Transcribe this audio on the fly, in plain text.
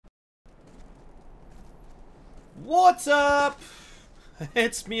What's up?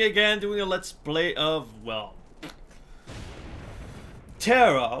 It's me again doing a let's play of, well,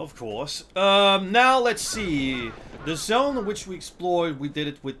 TERA, of course. Now let's see. The zone which we explored, we did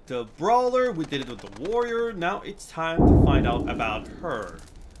it with the Brawler, we did it with the Warrior. Now it's time to find out about her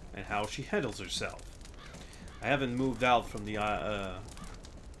and how she handles herself. I haven't moved out from the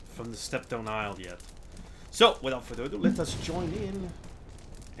step-down aisle yet. So, without further ado, let us join in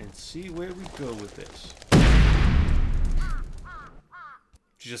and see where we go with this.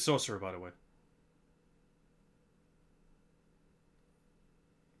 She's a sorcerer, by the way.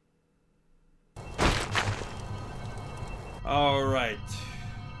 Alright.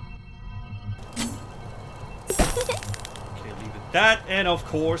 Okay, leave it that. And of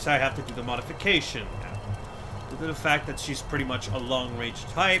course, I have to do the modification now. Due to the fact that she's pretty much a long-range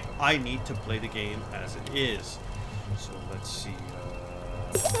type, I need to play the game as it is. So let's see.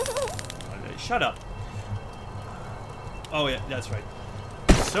 Shut up. Oh yeah, that's right.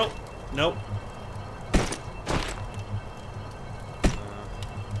 So, nope.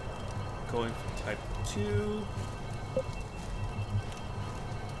 Going for type 2.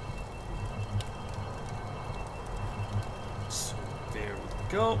 So, there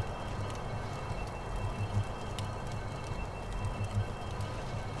we go.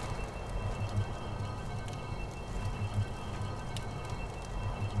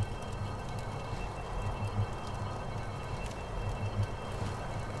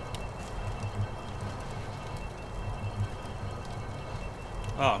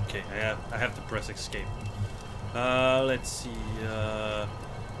 Oh, okay, I have to press escape. Let's see,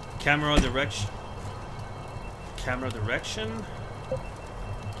 camera direction. Camera direction.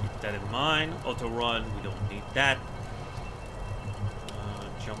 Keep that in mind. Auto run, we don't need that.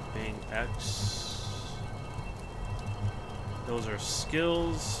 Jumping X. Those are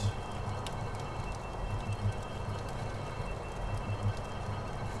skills.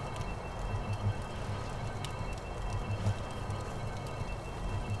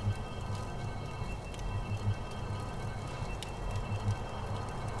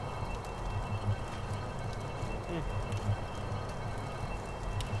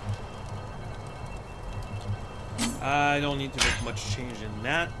 I don't need to make much change in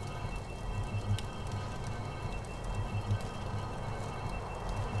that.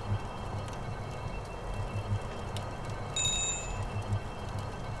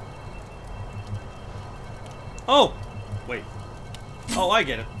 Oh! Wait. Oh, I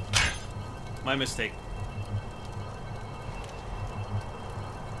get it. My mistake.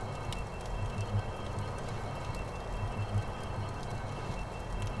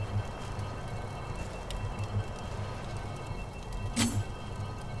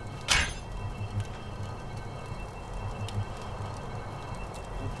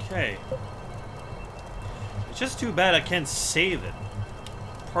 Okay. It's just too bad I can't save it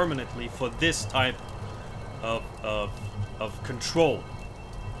permanently for this type of control.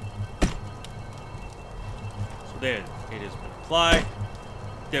 So there, it has been applied.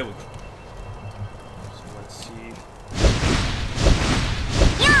 There we go. So let's see.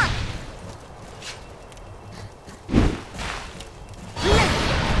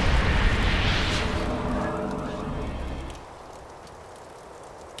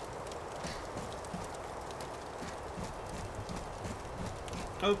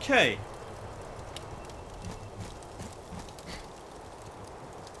 Okay.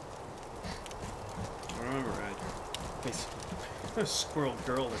 I remember right. Basically, a squirrel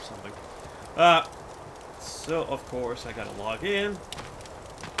girl or something. So of course I gotta log in.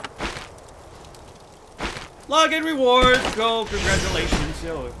 Login reward! Go! Congratulations!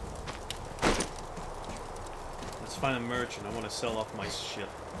 Yo. Let's find a merchant. I want to sell off my shit.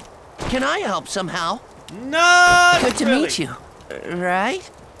 Can I help somehow? Not Good to really. meet you.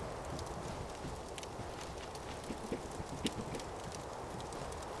 Right?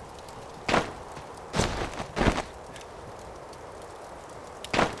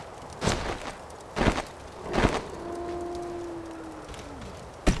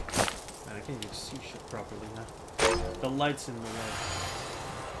 Man, I can't even see shit properly now. The light's in the way.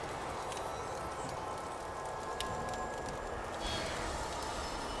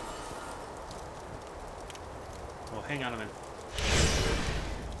 Oh, hang on a minute.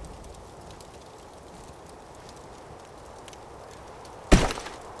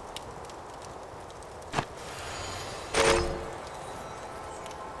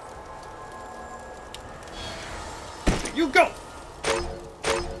 You go!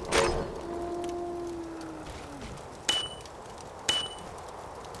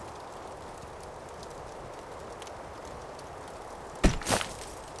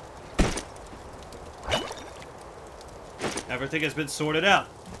 Everything has been sorted out.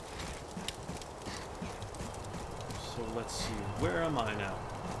 So let's see, where am I now?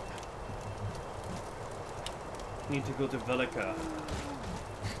 Need to go to Velika.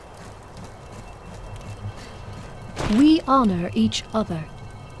 We honor each other.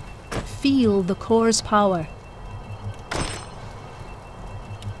 Feel the core's power.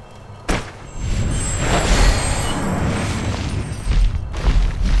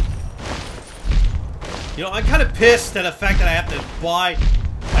 You know, I'm kind of pissed at the fact that I have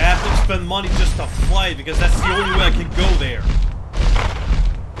to spend money just to fly, because that's the only way I can go there.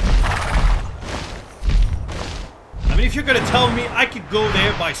 I mean, if you're gonna tell me I could go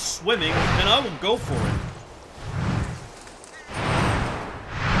there by swimming, then I will go for it.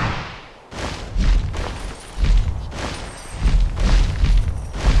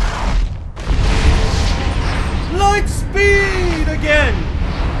 Light speed again!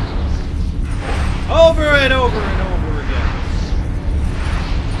 Over and over and over again.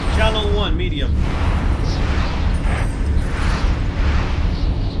 Channel 1, medium.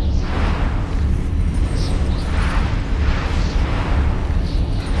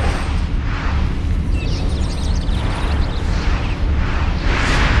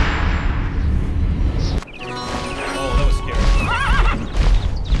 Oh, that was scary.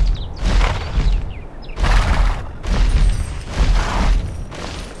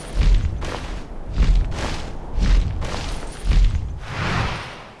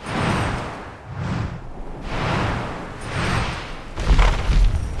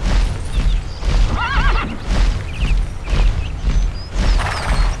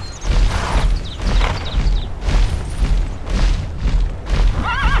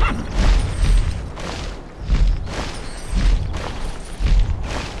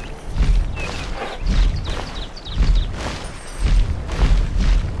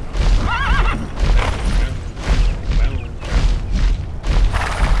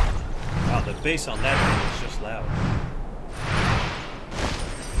 Bass on that thing is just loud.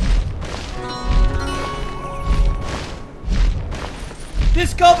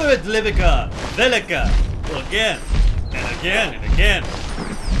 Discover it, Velika! Again, and again, and again.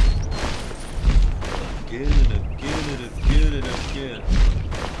 Again, and again, and again, and again.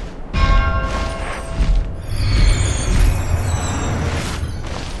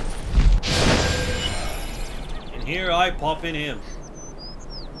 And here I pop in him.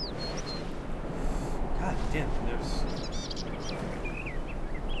 God damn, there's...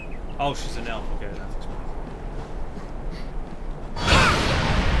 Oh, she's an elf. Okay, that's expensive.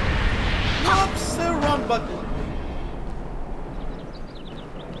 Whoops, the wrong button.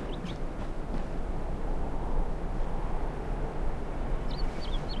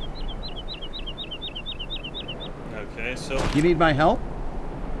 Okay, so... You need my help?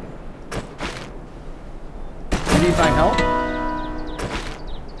 You need my help?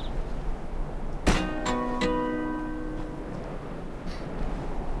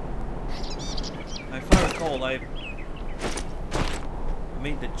 I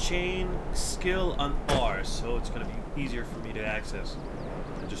made the chain skill on R, so it's going to be easier for me to access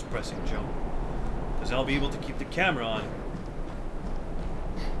than just pressing jump. Because I'll be able to keep the camera on.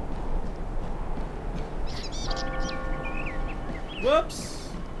 Whoops!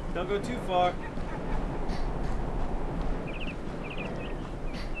 Don't go too far.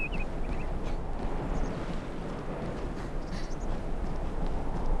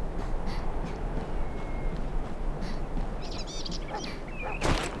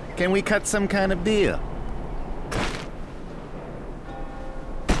 Can we cut some kind of deal?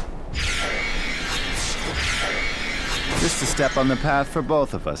 Just a step on the path for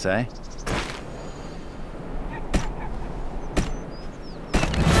both of us, eh?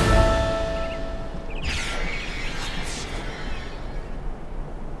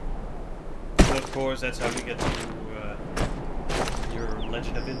 So of course, that's how we get to your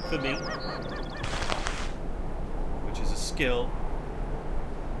Legend of Infamy, which is a skill.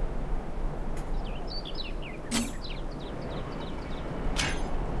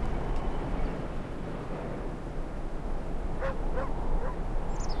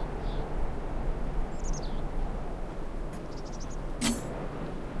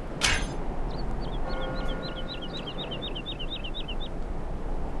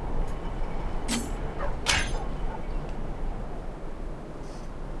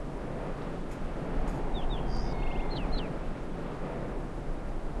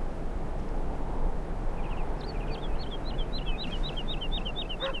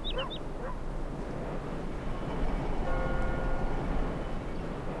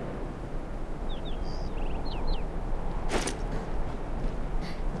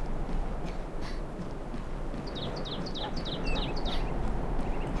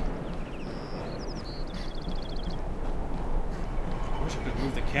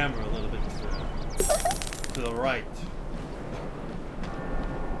 camera a little bit to the right.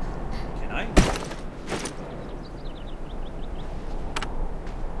 Can I?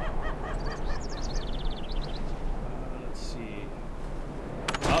 Let's see.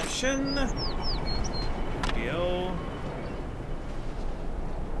 Option. Video.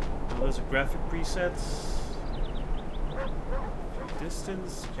 Oh, those are graphic presets.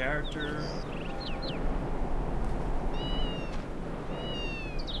 Distance, character.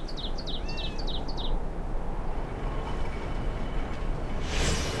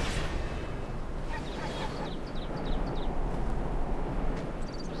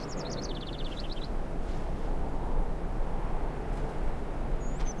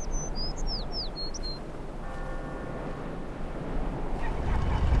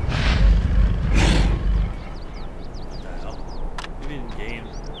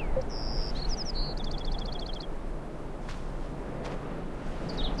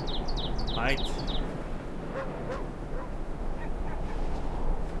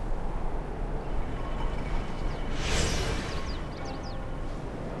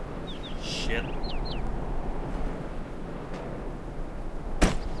 Shit.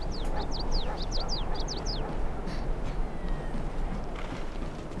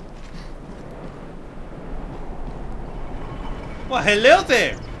 Well, hello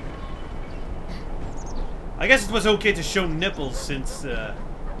there! I guess it was okay to show nipples since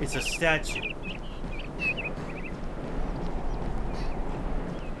it's a statue.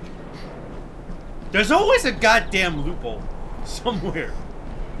 There's always a goddamn loophole somewhere.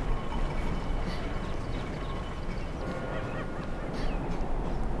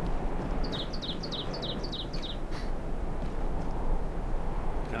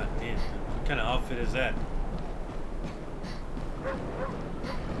 God damn, what kind of outfit is that?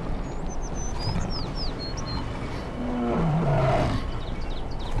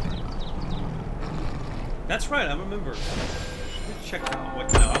 That's right, I remember. Let's check out what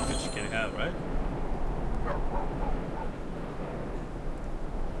kind of outfits you can have, right?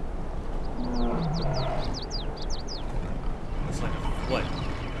 It's like a what?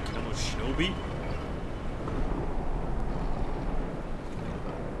 Almost shinobi?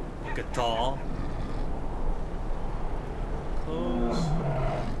 Like a doll. Clothes.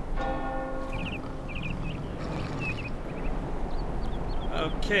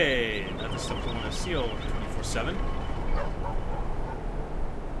 Okay, not the stuff we want to see over 24/7.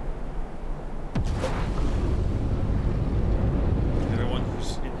 Everyone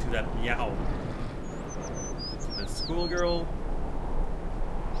who's into that meow. The schoolgirl.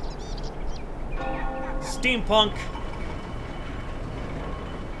 Steampunk.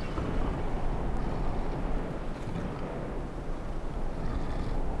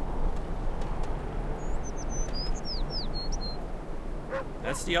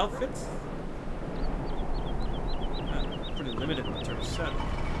 That's the outfits? Pretty limited in terms of set.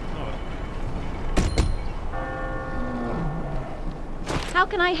 Oh. How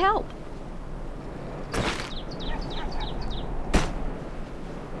can I help?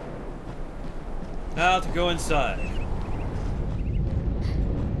 Now to go inside.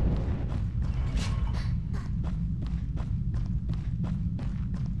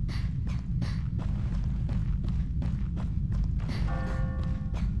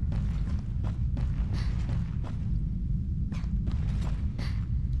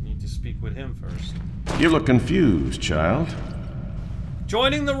 Speak with him first. You look confused, child.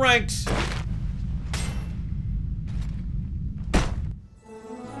 Joining the ranks.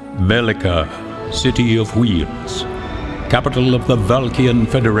 Velica, City of Wheels, capital of the Valkian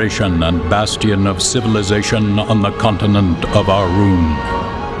Federation and bastion of civilization on the continent of our rune.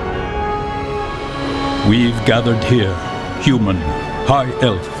 We've gathered here, human, high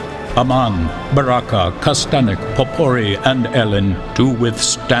elf, Aman, Baraka, Kastanik, Popori, and Ellen, to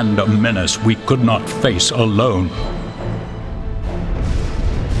withstand a menace we could not face alone.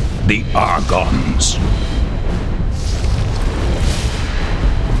 The Argons.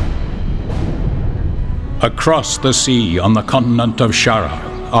 Across the sea on the continent of Shara,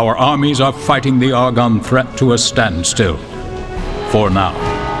 our armies are fighting the Argon threat to a standstill. For now.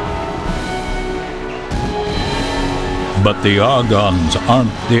 But the Argons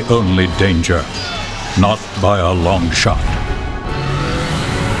aren't the only danger. Not by a long shot.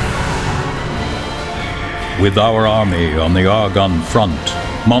 With our army on the Argon front,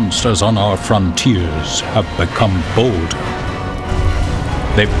 monsters on our frontiers have become bolder.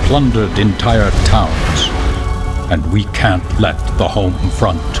 They've plundered entire towns, and we can't let the home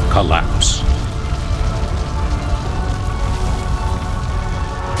front collapse.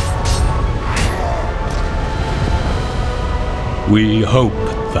 We hope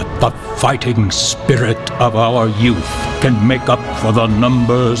that the fighting spirit of our youth can make up for the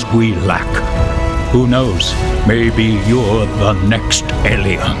numbers we lack. Who knows, maybe you're the next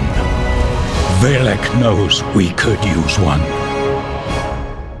alien. Valek knows we could use one.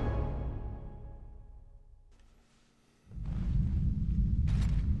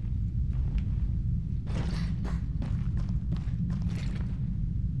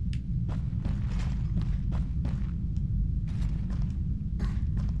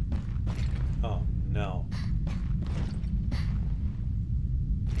 Oh, no.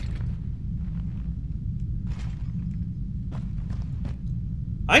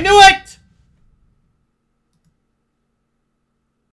 I knew it!